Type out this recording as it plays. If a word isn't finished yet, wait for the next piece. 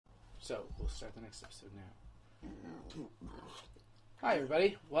So, we'll start the next episode now. Hi,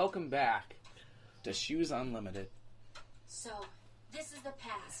 everybody. Welcome back to Shoes Unlimited. So, this is the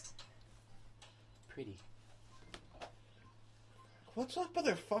past. Pretty. What's up with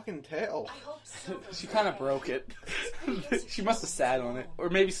her fucking tail? I hope Silver. She kind of broke it. She must have sat on it. Or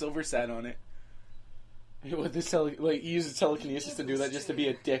maybe Silver sat on it. With this he uses telekinesis to do that just to be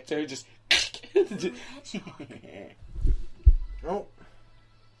a dick to her. Just... Oh.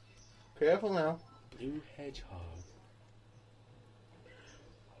 Careful now. Blue Hedgehog.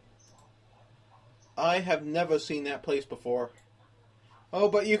 I have never seen that place before. Oh,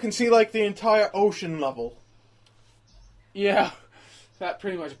 but you can see, like, the entire ocean level. Yeah. That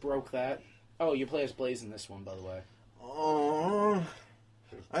pretty much broke that. Oh, you play as Blaze in this one, by the way. Oh.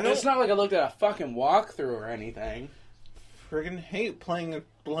 I don't It's not like I looked at a fucking walkthrough or anything. friggin' hate playing with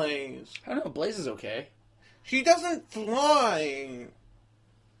Blaze. I don't know, Blaze is okay. She doesn't fly.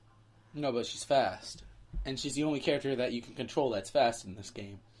 No, but she's fast. And she's the only character that you can control that's fast in this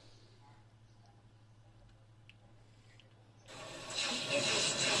game.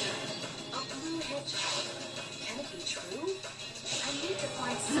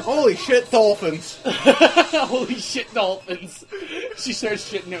 Holy shit, dolphins. Holy shit, dolphins. She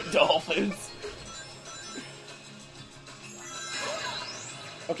starts shitting out dolphins.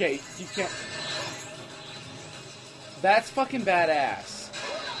 Okay, you can't... That's fucking badass.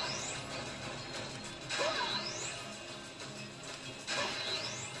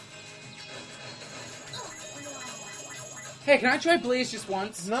 Hey, can I try Blaze just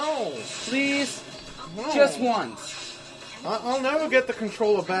once? No. Please? No. Just once. I'll never get the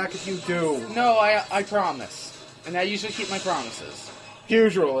controller back if you do. No, I promise. And I usually keep my promises.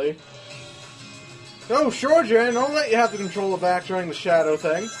 Usually. Oh, sure, Jen. I'll let you have the controller back during the shadow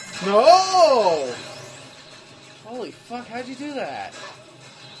thing. No! Holy fuck, how'd you do that?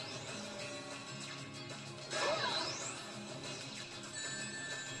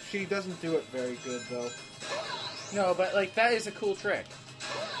 She doesn't do it very good, though. No, but, like, that is a cool trick.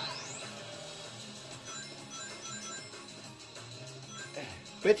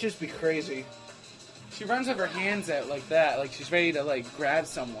 Bitches be crazy. She runs with her hands out like that, like she's ready to, like, grab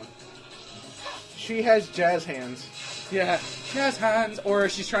someone. She has jazz hands. Yeah, she has hands, or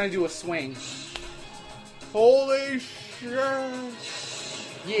she's trying to do a swing. Holy shit!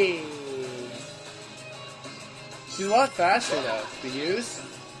 Yeah. She's a lot faster, though, to use.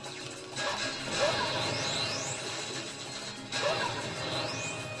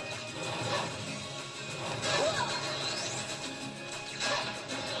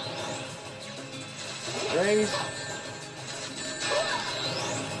 Rings.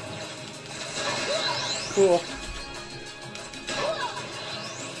 Cool.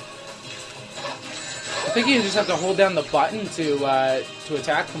 I think you just have to hold down the button to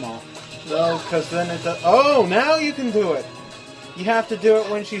attack them all. No, because then it does... Oh, now you can do it! You have to do it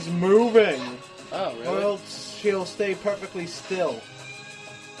when she's moving. Oh, really? Or else she'll stay perfectly still.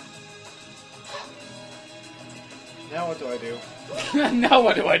 Now what do I do? Now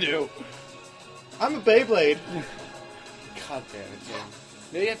what do I do? I'm a Beyblade. God damn it, Jim.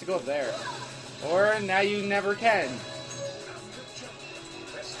 Now you have to go up there. Or now you never can.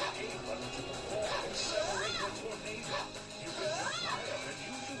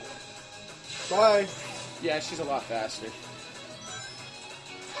 Bye. Yeah, she's a lot faster.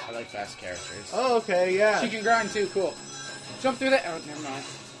 I like fast characters. Oh, okay, yeah. She can grind too, cool. Jump through that. Oh, never mind.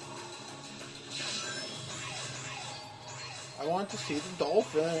 I want to see the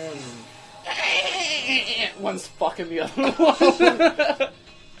dolphin. One's fucking the other one.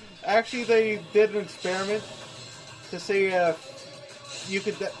 Actually, they did an experiment to see if you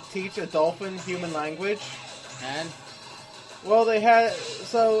could teach a dolphin human language. And? Well,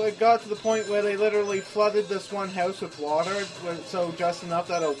 so it got to the point where they literally flooded this one house with water, so just enough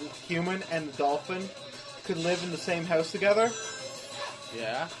that a human and a dolphin could live in the same house together.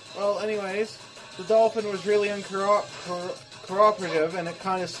 Yeah. Well, anyways, the dolphin was really uncooperative, and it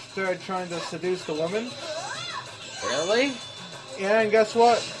kind of started trying to seduce the woman. Really? Yeah, and guess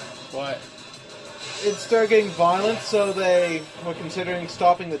what? What? It started getting violent, so they were considering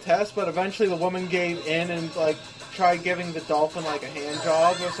stopping the test, but eventually the woman gave in and, like, tried giving the dolphin, like, a hand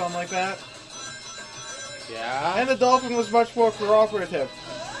job or something like that. Yeah? And the dolphin was much more cooperative.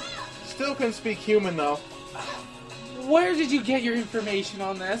 Still couldn't speak human, though. Where did you get your information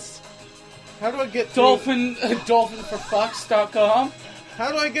on this? How do I get through... Dolphinforfucks.com?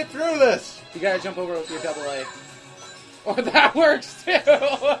 How do I get through this? You gotta jump over with your double A. Or that works too!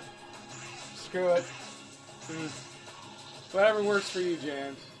 Screw it. Whatever works for you,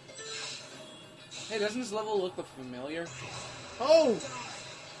 Jan. Hey, doesn't this level look familiar? Oh!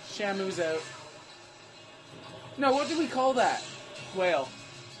 Shamu's out. No, what did we call that? Whale.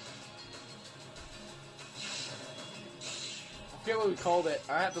 I forget what we called it.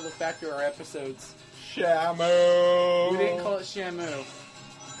 I have to look back through our episodes. Shamu! We didn't call it Shamu.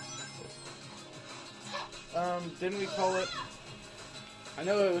 Didn't we call it... I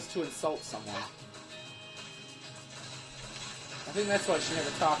know it was to insult someone. I think that's why she never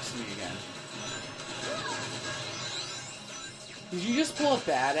talks to me again. Did you just pull a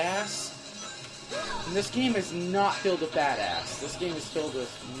badass? And this game is not filled with badass. This game is filled with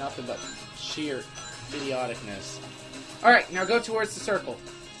nothing but sheer idioticness. Alright, now go towards the circle.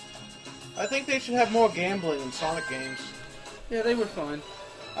 I think they should have more gambling in Sonic games. Yeah, they were fun.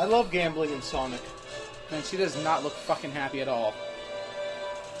 I love gambling in Sonic. Man, she does not look fucking happy at all.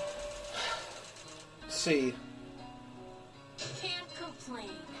 C. Can't complain.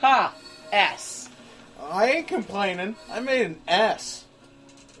 Ha! S. I ain't complaining. I made an S.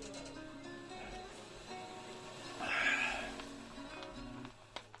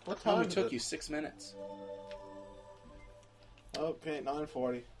 What It time only is took it? you 6 minutes. Okay,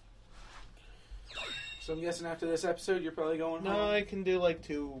 9:40. So I'm guessing after this episode, you're probably going No, home? I can do like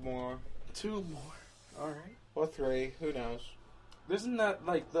 2 more. 2 more. Alright. Or 3. Who knows? Doesn't that,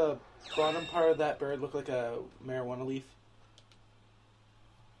 like, the bottom part of that bird look like a marijuana leaf?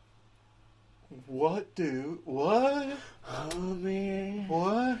 What, dude? What? Oh, man.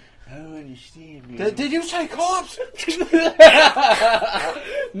 What? I don't understand, man. Did you say cops?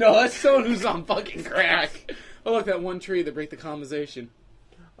 No, that's someone who's on fucking crack. Oh, look, that one tree that break the conversation.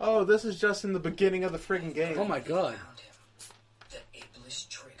 Oh, this is just in the beginning of the friggin' game. Oh my god. The ableist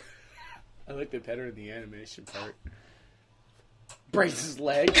trigger. I like it better in the animation part. Breaks his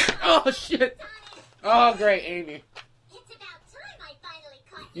leg. Oh, shit. Oh, great, Amy. It's about time I finally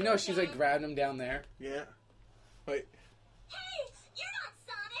caught You know she's, like, grabbing him down there. Yeah. Wait. Hey, you're not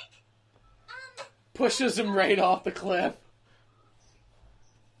Sonic. Pushes him right off the cliff.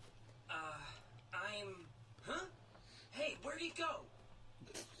 Huh? Hey, where'd he go?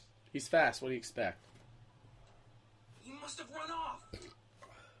 He's fast. What do you expect? He must have run off.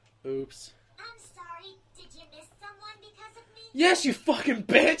 Oops. I'm sorry. Did you miss someone because of me? Yes, you fucking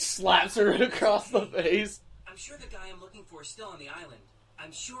bitch! Slaps her right across the face. I'm sure the guy I'm looking for is still on the island.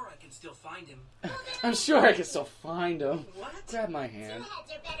 I'm sure I can still find him. I'm sure I can still find him. What? Grab my Two hand.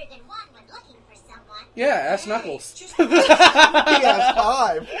 heads are better than one when looking for someone. Yeah, that's Knuckles. Just He has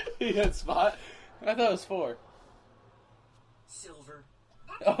 5. He had spot. I thought it was 4. Silver.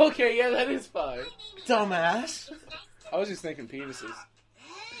 Okay, yeah, that is 5. My name is Dumbass. It's nice to I was just thinking penises.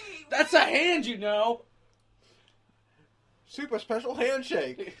 Hey, That's a hand, you know. Super special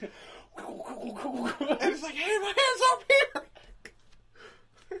handshake. And it's like, hey, my hand's up here.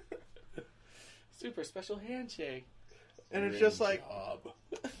 Super special handshake. And it's Rim just like, job.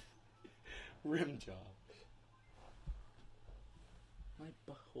 Rim job. My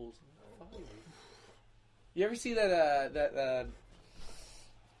butthole's on fire. You ever see that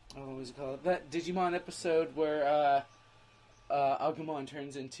what was it called? That Digimon episode where Agumon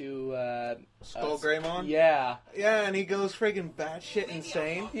turns into Skull Greymon? Yeah. Yeah, and he goes friggin' batshit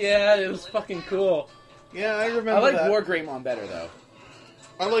insane. Yeah, it was fucking cool. Yeah, I remember I like that. War Greymon better though.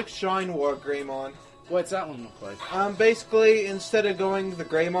 I like Shine War Greymon. What's that one look like? Basically, instead of going the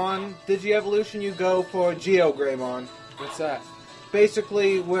Greymon Digi-Evolution, you go for Geo Greymon. What's that?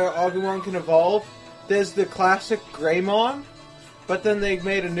 Basically, where Agumon can evolve, there's the classic Greymon, but then they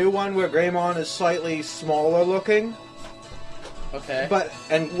made a new one where Greymon is slightly smaller looking, Okay.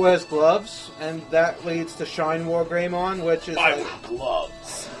 and wears gloves, and that leads to Shine War Greymon, which is I like, wear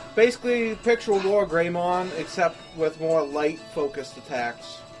gloves. basically picture War Greymon, except with more light-focused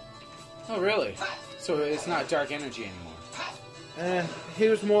attacks. Oh, really? So it's not dark energy anymore. He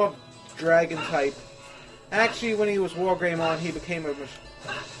was more dragon type. Actually, when he was War Greymon, he became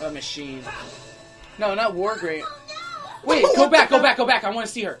A machine. No, not War Greymon. Wait, go back. I want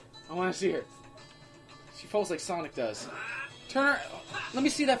to see her. She falls like Sonic does. Turn her. Let me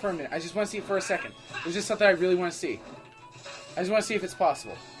see that for a minute. I just want to see it for a second. It's just something I really want to see. I just want to see if it's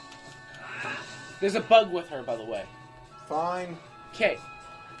possible. There's a bug with her, by the way. Fine. Okay.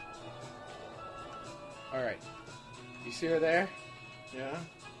 Alright. You see her there? Yeah.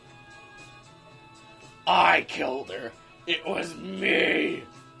 I killed her. It was me.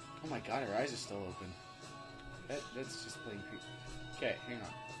 Oh my god, her eyes are still open. That's just plain creepy. Okay, hang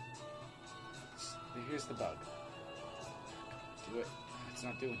on. Here's the bug. Do it. It's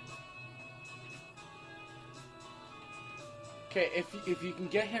not doing it. Okay, if you can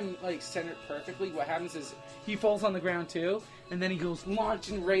get him like centered perfectly, what happens is he falls on the ground too, and then he goes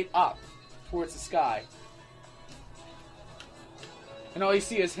launching right up towards the sky. And all you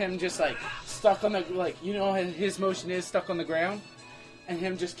see is him just like stuck on the, like, you know how his motion is stuck on the ground? And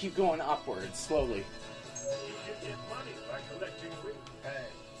him just keep going upwards slowly. You can get money by collecting rings.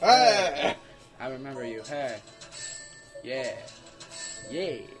 Hey! I remember you. Hey. Yeah.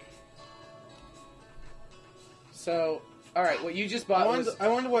 Yeah. So, alright, what you just bought was... I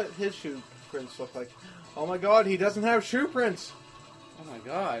wonder what his shoe prints look like. Oh my god, he doesn't have shoe prints! Oh my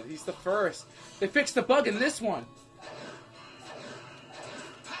god, he's the first. They fixed the bug in this one.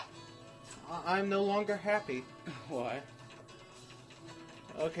 I'm no longer happy. Why?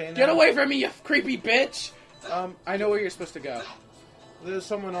 Okay, now... Get away from me, you creepy bitch! I know where you're supposed to go. There's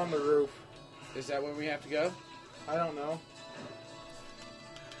someone on the roof. Is that where we have to go? I don't know.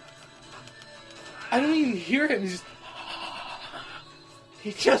 I don't even hear him. He's just...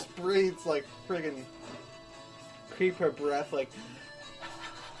 He just breathes like friggin' creeper breath, like...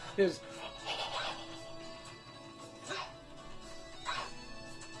 His...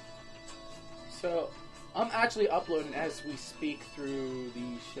 So, I'm actually uploading as we speak through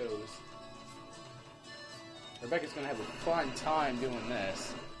these shows. Rebecca's gonna have a fun time doing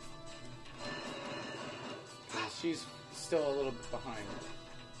this. 'Cause she's still a little bit behind.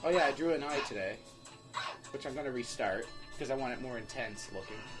 Oh yeah, I drew an eye today. Which I'm gonna restart. Because I want it more intense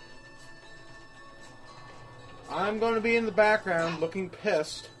looking. I'm going to be in the background looking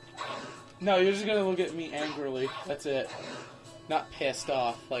pissed. No, you're just gonna look at me angrily. That's it. Not pissed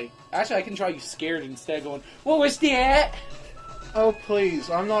off. Like, actually, I can draw you scared instead, going, "What was that?" Oh, please.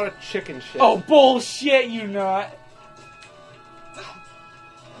 I'm not a chicken shit. Oh, bullshit, you not.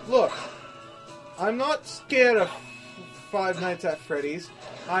 Look. I'm not scared of Five Nights at Freddy's.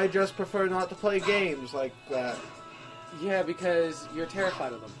 I just prefer not to play games like that. Yeah, because you're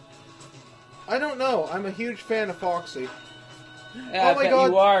terrified of them. I don't know. I'm a huge fan of Foxy. Yeah, Oh I my bet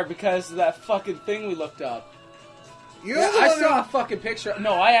God. you are, because of that fucking thing we looked up. You're Yeah, the I one saw a who- fucking picture.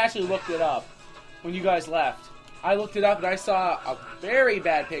 No, I actually looked it up when you guys left. I looked it up and I saw a very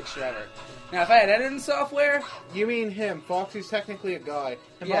bad picture of her. Now, if I had editing software, You mean him. Foxy's technically a guy.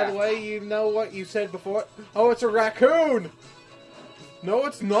 And Yeah. by the way, you know what you said before? Oh, it's a raccoon! No,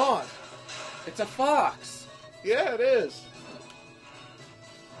 it's not. it's a fox. Yeah, it is.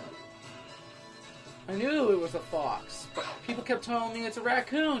 I knew it was a fox, but people kept telling me it's a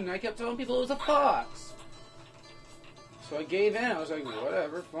raccoon, and I kept telling people it was a fox. So I gave in. I was like,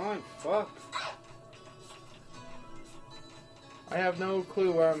 whatever, fine, fuck. I have no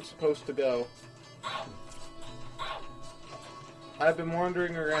clue where I'm supposed to go. I've been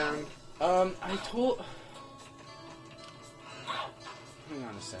wandering around. I told... Hang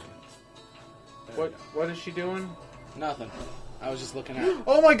on a second. There we What is she doing? go. Nothing. I was just looking at...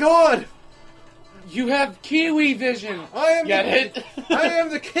 Oh my god! You have kiwi vision! I am Get the, it? I am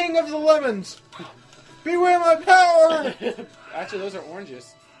the king of the lemons! Beware my power! Actually, those are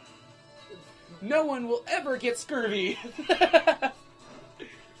oranges. No one will ever get scurvy.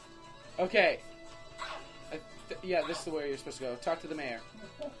 Okay. Yeah, this is the way you're supposed to go. Talk to the mayor.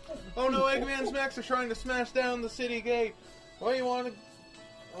 Oh no, Eggman's Max are trying to smash down the city gate. What do you want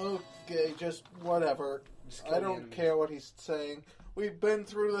to... Okay, just whatever. Just kill I the don't enemy. care what he's saying. We've been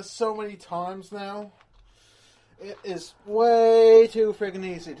through this so many times now. It is way too friggin'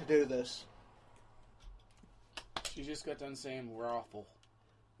 easy to do this. She just got done saying raffle.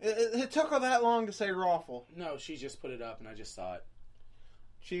 It took her that long to say raffle. No, she just put it up and I just saw it.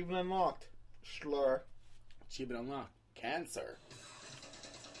 Achievement unlocked. Slur. Achievement unlocked. Cancer.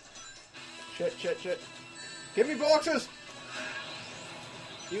 Shit, shit, shit. Give me boxes!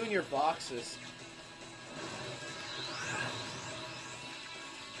 You and your boxes.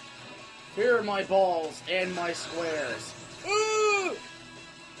 Here are my balls and my squares. Ooh!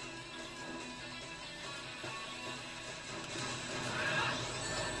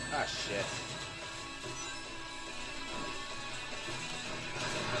 Ah, shit.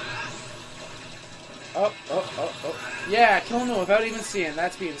 Oh. Yeah, kill him without even seeing.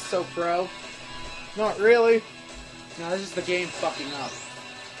 That's being so pro. Not really. No, this is the game fucking up.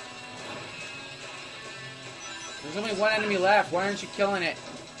 There's only one enemy left. Why aren't you killing it?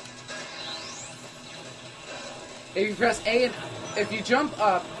 If you press A and... If you jump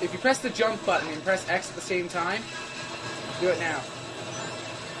up... If you press the jump button and press X at the same time, do it now.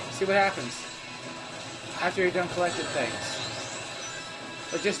 See what happens. After you're done collecting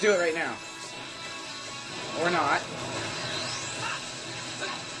things. Or just do it right now. Or not.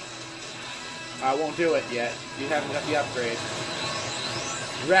 I won't do it yet. You haven't got the upgrade.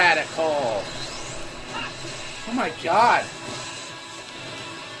 Radical. Oh my god.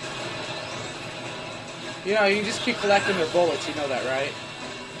 You know, you can just keep collecting the bullets, you know that, right?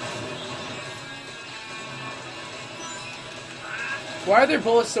 Why are their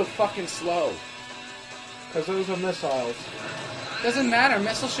bullets so fucking slow? Because those are missiles. Doesn't matter.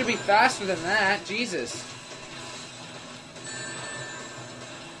 Missiles should be faster than that. Jesus.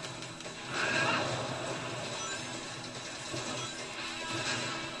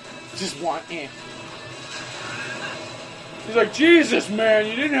 Just want in. He's like, Jesus, man,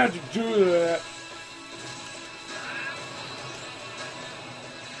 you didn't have to do that.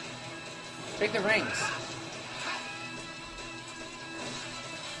 Take the rings.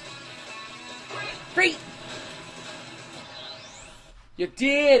 Great! You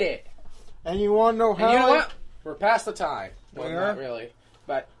did it! And you want to know how? And you know what? We're past the time. Well, Yeah. not really.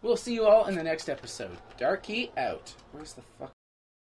 But we'll see you all in the next episode. Dark Key out. Where's the fuck?